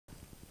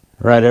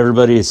Right,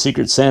 everybody, it's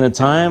Secret Santa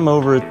time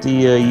over at the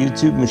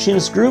YouTube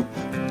Machinist group.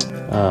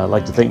 I'd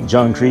like to thank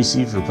John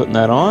Creasy for putting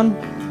that on.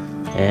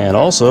 And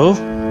also,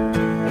 I'd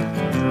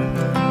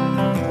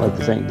like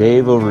to thank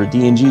Dave over at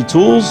D&G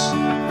Tools.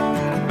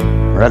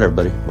 All right,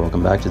 everybody,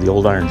 welcome back to the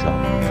old iron shop.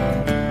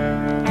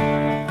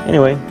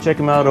 Anyway, check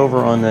him out over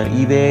on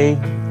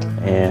eBay,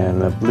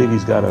 and I believe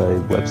he's got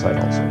a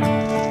website also.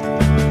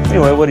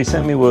 Anyway, what he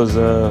sent me was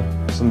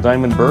some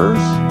diamond burrs.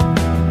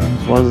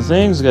 One of the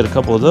things, got a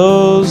couple of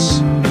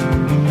those.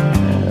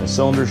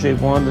 Cylinder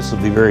shaped one. This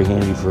will be very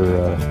handy for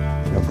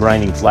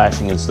grinding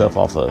flashing and stuff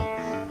off of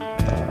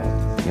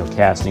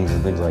castings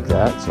and things like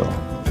that. So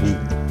he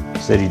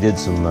said he did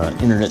some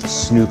internet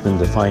snooping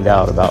to find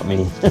out about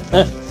me,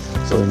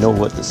 so he know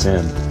what to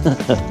send.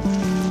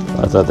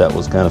 I thought that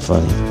was kind of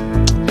funny.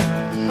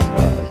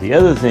 The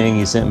other thing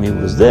he sent me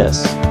was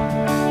this,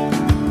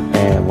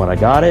 and when I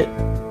got it,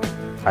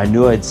 I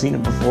knew I'd seen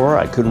it before.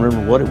 I couldn't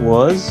remember what it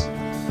was,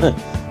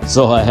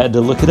 so I had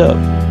to look it up.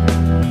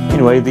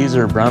 Anyway, these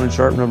are Brown &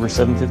 Sharp number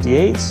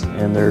 758s,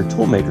 and they're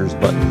toolmakers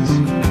buttons.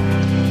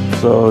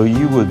 So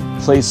you would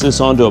place this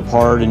onto a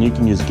part, and you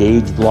can use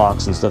gauge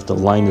blocks and stuff to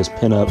line this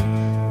pin up.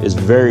 It's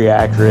very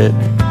accurate,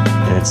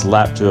 and it's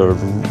lapped to a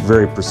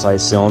very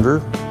precise cylinder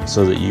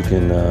so that you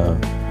can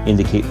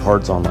indicate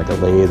parts on like a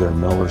lathe or a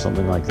mill or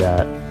something like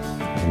that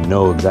and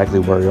know exactly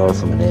where you are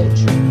from an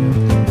edge.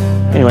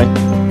 Anyway,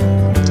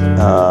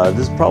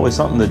 this is probably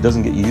something that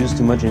doesn't get used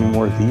too much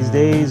anymore these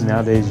days.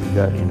 Nowadays you've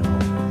got,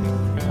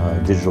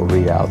 digital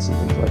readouts and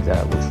things like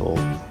that, which will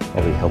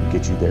probably help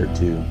get you there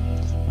too.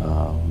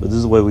 But this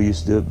is the way we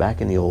used to do it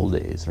back in the old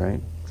days, right?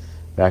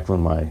 Back when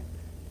my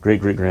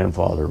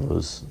great-great-grandfather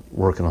was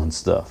working on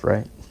stuff,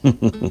 right?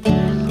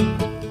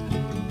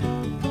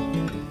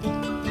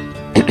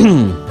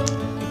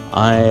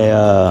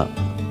 I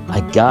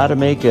gotta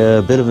make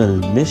a bit of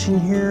an admission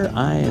here.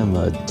 I am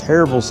a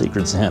terrible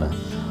Secret Santa.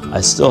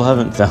 I still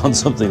haven't found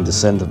something to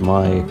send to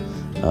my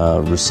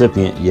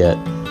recipient yet.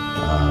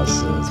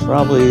 So it's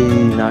probably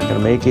not going to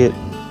make it.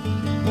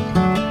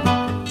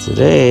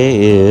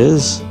 Today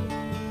it's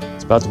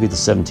about to be the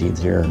 17th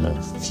here in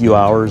a few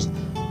hours.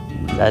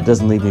 That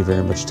doesn't leave me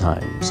very much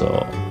time,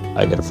 so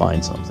I got to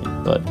find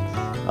something. But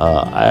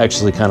I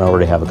actually kind of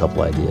already have a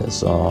couple ideas,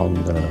 so I'm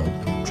going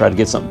to try to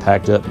get something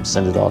packed up and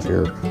send it off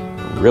here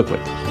real quick.